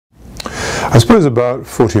I suppose about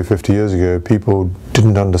 40 or 50 years ago, people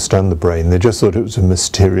didn't understand the brain. They just thought it was a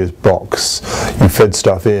mysterious box. You fed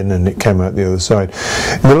stuff in and it came out the other side.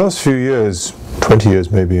 In the last few years, 20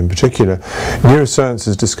 years maybe in particular, neuroscience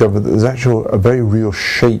has discovered that there's actually a very real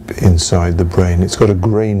shape inside the brain. It's got a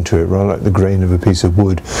grain to it, rather like the grain of a piece of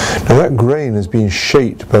wood. Now that grain has been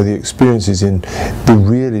shaped by the experiences in the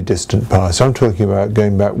really distant past. I'm talking about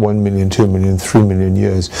going back 1 million, 2 million, 3 million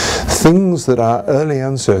years. Things that our early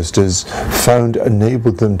ancestors found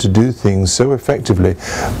enabled them to do things so effectively,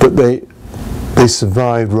 but they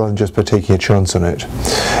survived rather than just by taking a chance on it.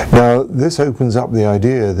 Now, this opens up the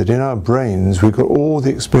idea that in our brains we've got all the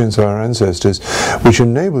experience of our ancestors, which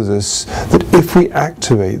enables us that if we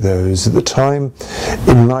activate those at the time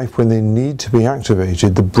in life when they need to be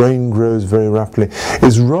activated, the brain grows very rapidly.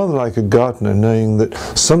 It's rather like a gardener knowing that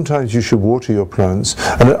sometimes you should water your plants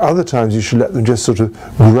and at other times you should let them just sort of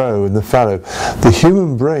grow in the fallow. The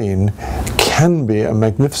human brain can be a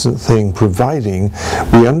magnificent thing, providing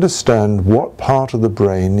we understand what part of the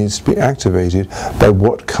brain needs to be activated by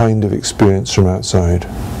what kind of experience from outside.